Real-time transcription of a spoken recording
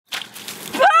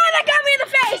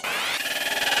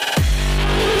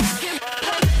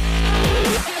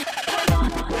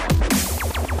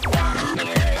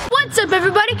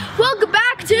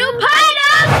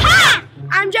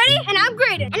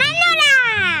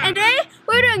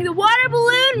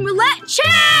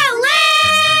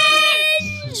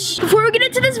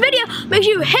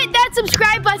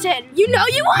subscribe button. You know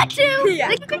you want to.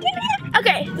 Yeah.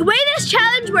 Okay, the way this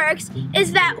challenge works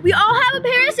is that we all have a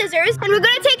pair of scissors and we're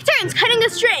gonna take turns cutting a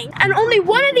string. And only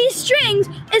one of these strings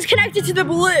is connected to the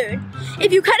balloon.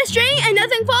 If you cut a string and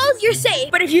nothing falls, you're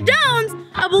safe. But if you don't,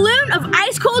 a balloon of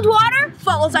ice cold water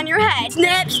falls on your head.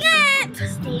 Snip, snip.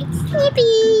 Snip,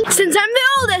 snippy. Since I'm the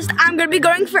oldest, I'm gonna be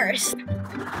going first.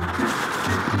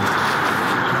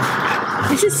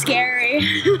 This is scary.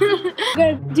 I'm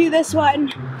gonna do this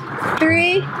one.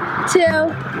 3, 2,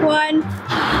 1.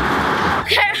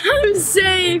 Okay, I'm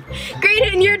safe.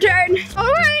 Grayden, your turn. All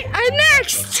right, I'm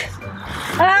next.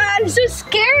 I'm so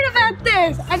scared about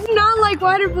this. I do not like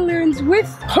water balloons with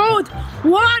cold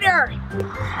water.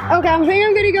 Okay, I think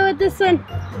I'm gonna go with this one.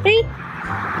 3,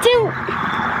 2,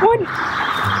 1.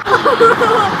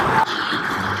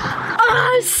 Oh,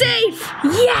 I'm safe.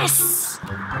 Yes.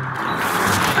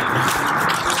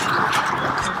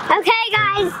 Okay,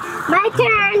 guys, my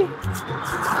turn.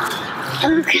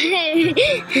 Okay.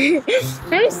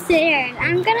 I'm scared.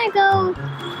 I'm gonna go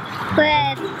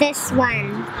with this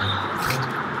one.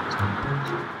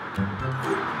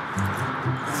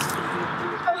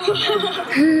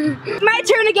 My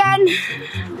turn again.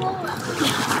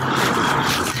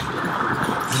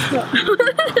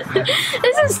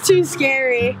 This is too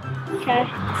scary. Okay.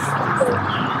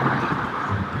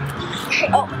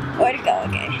 Oh, way to go,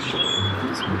 okay.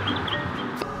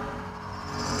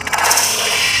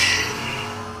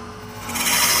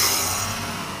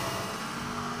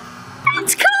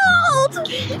 It's cold!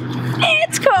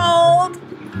 It's cold!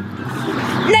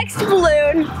 Next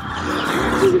balloon.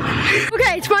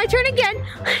 Okay, it's my turn again.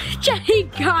 Jenny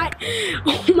got,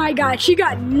 oh my God, she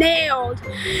got nailed.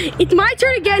 It's my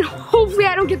turn again. Hopefully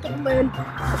I don't get the balloon.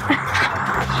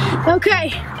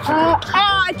 Okay,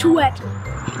 it's wet.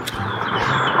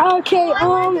 Okay,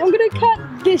 I'm gonna cut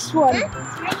this one.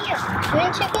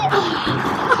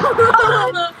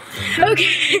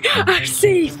 Okay, I'm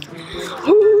safe.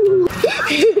 Ooh.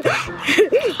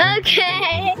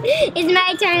 Okay, it's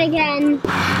my turn again.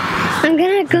 I'm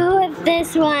gonna go with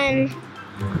this one.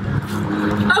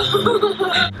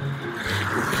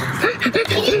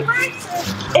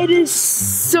 It is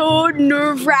so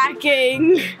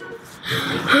nerve-wracking.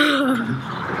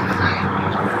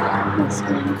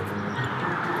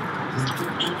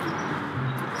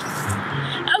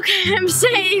 Okay, I'm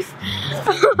safe.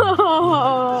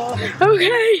 Oh,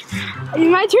 okay.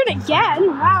 My turn again.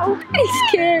 Wow, I'm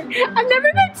scared. I've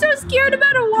never been so scared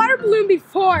about a water balloon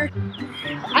before.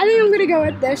 I think I'm gonna go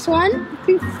with this one.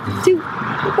 3, 2,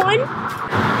 1.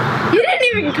 You didn't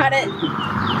even cut it.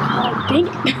 Oh, dang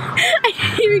it. I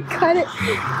didn't even cut it.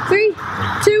 3,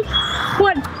 2,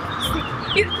 1.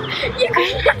 You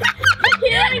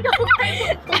let it go.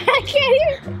 I can't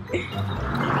even.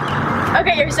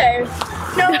 Okay, you're safe.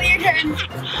 No, your turn.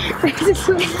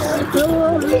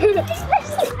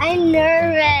 I'm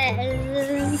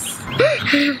nervous.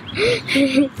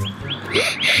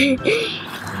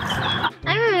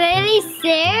 I'm really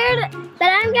scared, but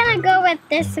I'm gonna go with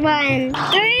this one.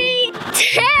 3,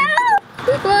 2,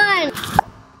 1.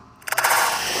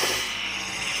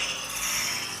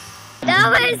 That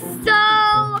was so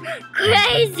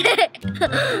crazy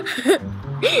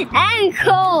and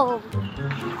cold.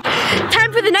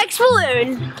 Time for the next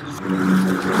balloon.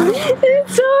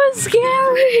 It's so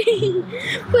scary.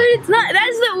 But it's not,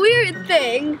 that's the weird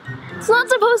thing. It's not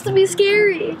supposed to be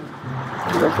scary.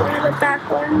 Look at the back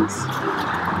ones.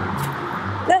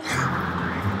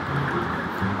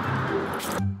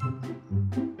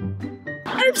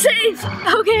 I'm safe.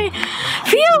 Okay.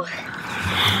 Phew.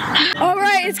 All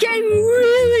right, it's getting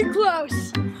really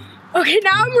close. Okay,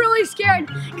 now I'm really scared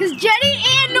because Jenny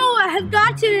and Noah have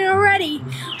gotten it already.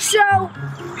 So,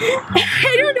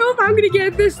 I don't know if I'm gonna get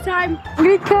it this time. I'm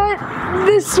gonna cut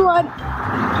this one.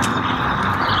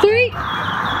 3,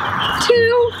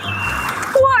 2,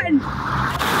 1.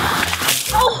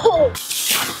 Oh!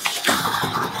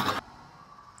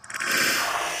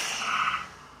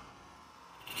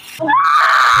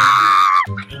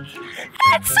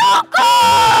 It's so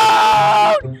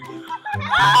cold!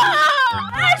 Oh,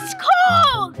 that's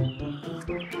cold!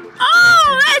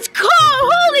 Oh, that's cold!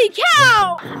 Holy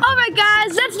cow! Oh my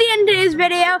gosh, that's the end of today's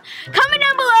video. Comment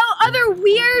down below other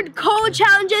weird cold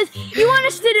challenges you want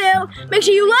us to do. Make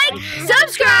sure you like,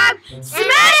 subscribe,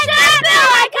 smash that bell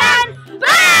icon. Bye!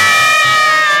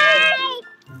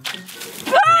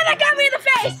 Oh, that got me in the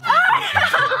face! Oh,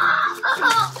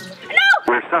 no! No!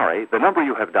 We're sorry, the number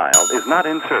you have dialed is not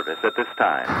in service at this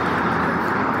time.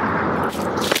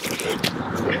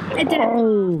 I did it.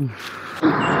 Oh.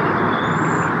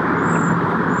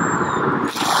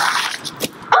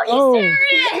 Are you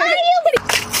serious?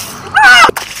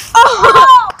 Oh!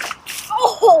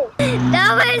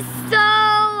 That was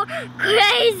so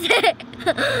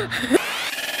crazy.